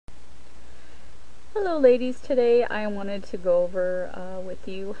Hello ladies, today I wanted to go over with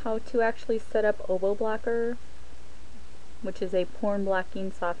you how to actually set up AoboBlocker, which is a porn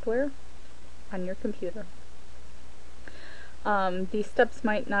blocking software on your computer. These steps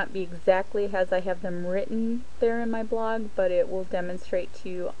might not be exactly as I have them written there in my blog, but it will demonstrate to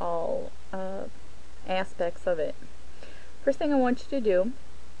you all aspects of it. First thing I want you to do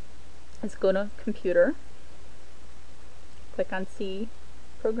is go to Computer, click on C,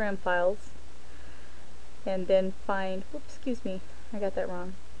 Program Files, and then find, whoops, excuse me, I got that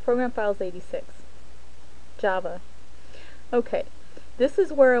wrong, Program Files 86, Java. Okay, this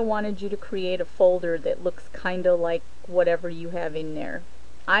is where I wanted you to create a folder that looks kind of like whatever you have in there.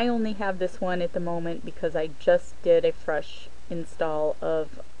 I only have this one at the moment because I just did a fresh install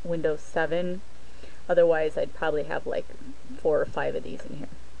of Windows 7. Otherwise I'd probably have like 4 or 5 of these in here.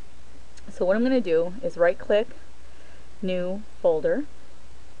 So what I'm going to do is right click, New Folder,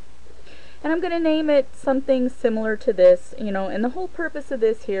 and I'm going to name it something similar to this, and the whole purpose of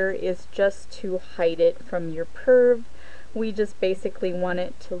this here is just to hide it from your perv. We just basically want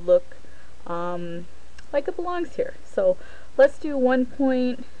it to look like it belongs here. So let's do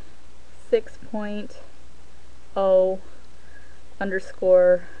 1.6.0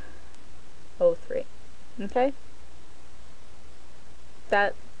 underscore 03. Okay?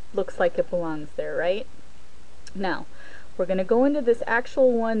 That looks like it belongs there, right? Now, we're going to go into this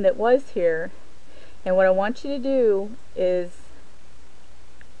actual one that was here, and what I want you to do is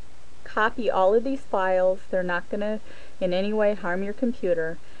copy all of these files. They're not going to in any way harm your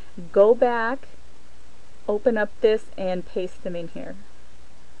computer. Go back, open up this, and paste them in here.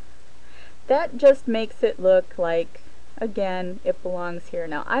 That just makes it look like, again, it belongs here.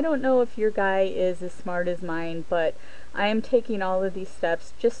 Now, I don't know if your guy is as smart as mine, but I am taking all of these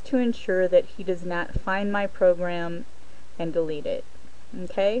steps just to ensure that he does not find my program and delete it.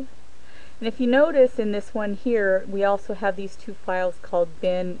 Okay? And if you notice in this one here, we also have these two files called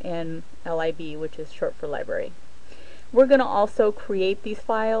bin and lib, which is short for library. We're going to also create these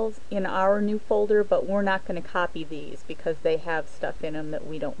files in our new folder, but we're not going to copy these because they have stuff in them that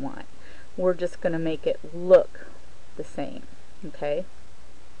we don't want. We're just going to make it look the same. Okay?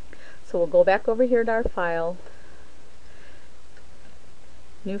 So we'll go back over here to our file,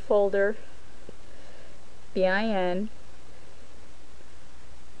 new folder, bin,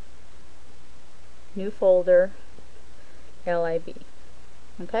 new folder, lib.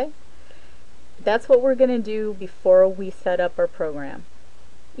 Okay? That's what we're going to do before we set up our program.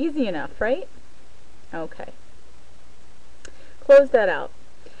 Easy enough, right? Okay. Close that out.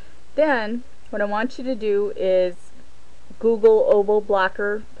 Then, what I want you to do is Google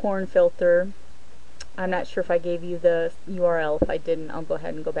AoboBlocker porn filter. I'm not sure if I gave you the URL. If I didn't, I'll go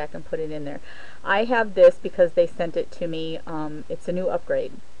ahead and go back and put it in there. I have this because they sent it to me. It's a new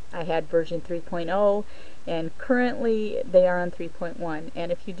upgrade. I had version 3.0 and currently they are on 3.1, and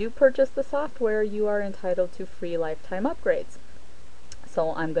if you do purchase the software you are entitled to free lifetime upgrades.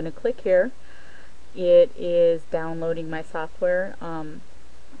 So I'm going to click here. It is downloading my software. I'm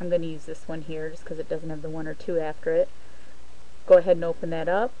going to use this one here just because it doesn't have the 1 or 2 after it. Go ahead and open that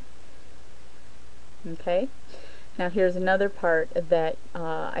up. Okay, now here's another part that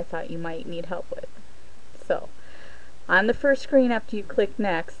I thought you might need help with. So on the first screen after you click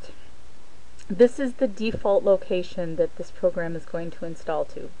next, this is the default location that this program is going to install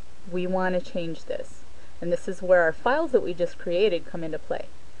to. We want to change this, and this is where our files that we just created come into play.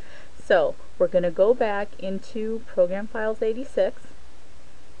 So we're going to go back into Program Files 86,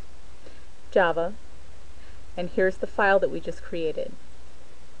 Java, and here's the file that we just created.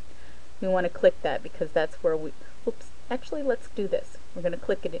 We want to click that because that's where we, oops, actually let's do this. We're going to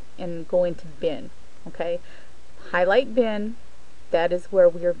click it and go into bin. Okay, highlight bin. That is where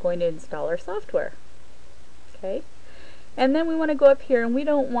we are going to install our software. Okay, and then we want to go up here, and we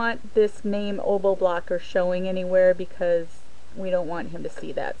don't want this name AoboBlocker showing anywhere because we don't want him to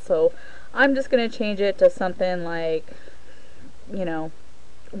see that. So I'm just going to change it to something like,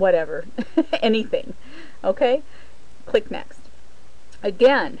 whatever, anything. Okay, click next.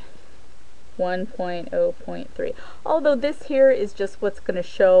 Again, 1.0.3. Although this here is just what's going to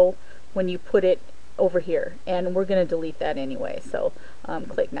show when you put it over here, and we're going to delete that anyway. So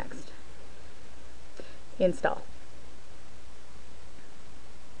click next. Install.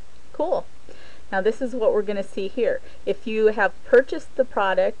 Cool. Now this is what we're going to see here. If you have purchased the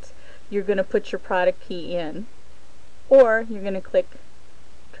product, you're going to put your product key in, or you're going to click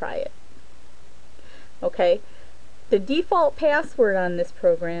try it. Okay. The default password on this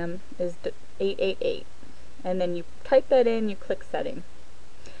program is 888, and then you type that in, you click setting,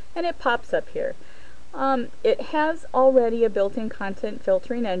 and it pops up here. It has already a built-in content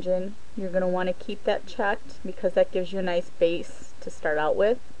filtering engine. You're going to want to keep that checked because that gives you a nice base to start out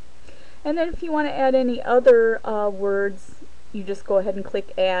with. And then if you want to add any other words, you just go ahead and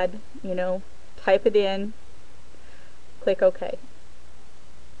click add, type it in, click OK.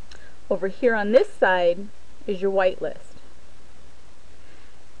 Over here on this side is your whitelist.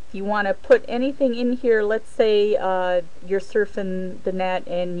 If you want to put anything in here, let's say you're surfing the net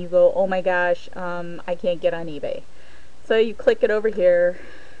and you go, oh my gosh, I can't get on eBay. So you click it over here,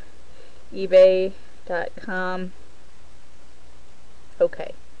 ebay.com.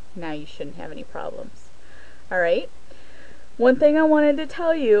 Okay, now you shouldn't have any problems. Alright, one thing I wanted to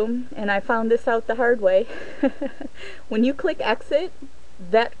tell you, and I found this out the hard way, when you click exit,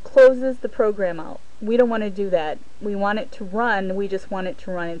 that closes the program out. We don't want to do that. We want it to run, we just want it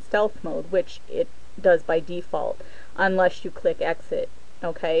to run in stealth mode, which it does by default, unless you click exit.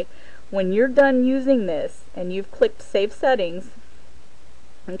 Okay? When you're done using this, and you've clicked save settings,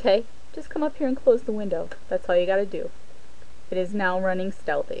 okay, just come up here and close the window. That's all you got to do. It is now running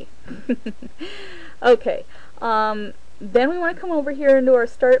stealthy. Okay, then we want to come over here into our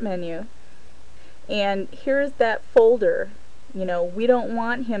start menu, and here's that folder. We don't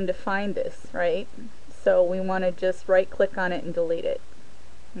want him to find this, right? So we want to just right click on it and delete it.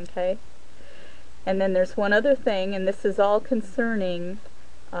 Okay? And then there's one other thing, and this is all concerning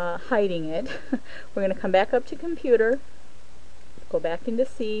hiding it. We're going to come back up to computer, go back into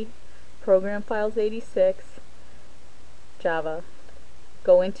C, program files 86, Java,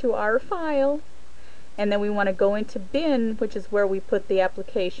 go into our file, and then we want to go into bin, which is where we put the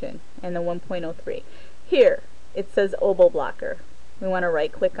application and the 1.03. Here it says AoboBlocker. We want to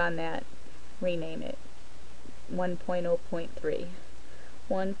right click on that, rename it 1.0.3.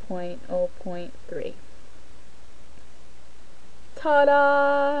 1.0.3.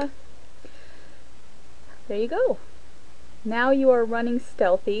 Ta-da! There you go. Now you are running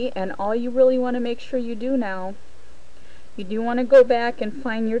stealthy, and all you really want to make sure you do now, you do want to go back and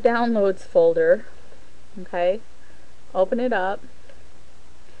find your downloads folder. Okay? Open it up.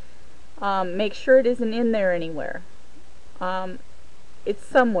 Make sure it isn't in there anywhere. It's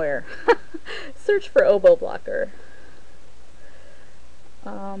somewhere. Search for AoboBlocker.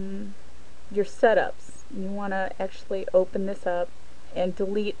 Your setups. You want to actually open this up and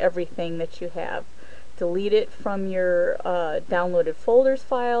delete everything that you have. Delete it from your downloaded folders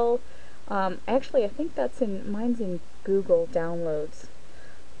file. Actually, I think mine's in Google Downloads.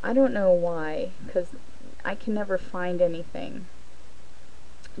 I don't know why, because I can never find anything.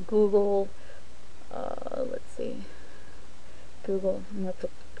 Google, let's see, Google, I'm going to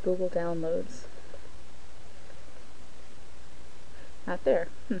put Google Downloads. Not there.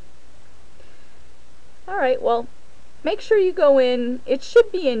 Alright, well, make sure you go in. It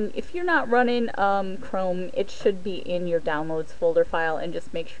should be in, if you're not running Chrome, it should be in your Downloads folder file, and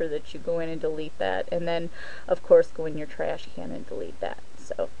just make sure that you go in and delete that, and then, of course, go in your trash can and delete that.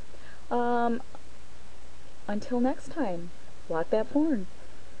 So, until next time, block that porn.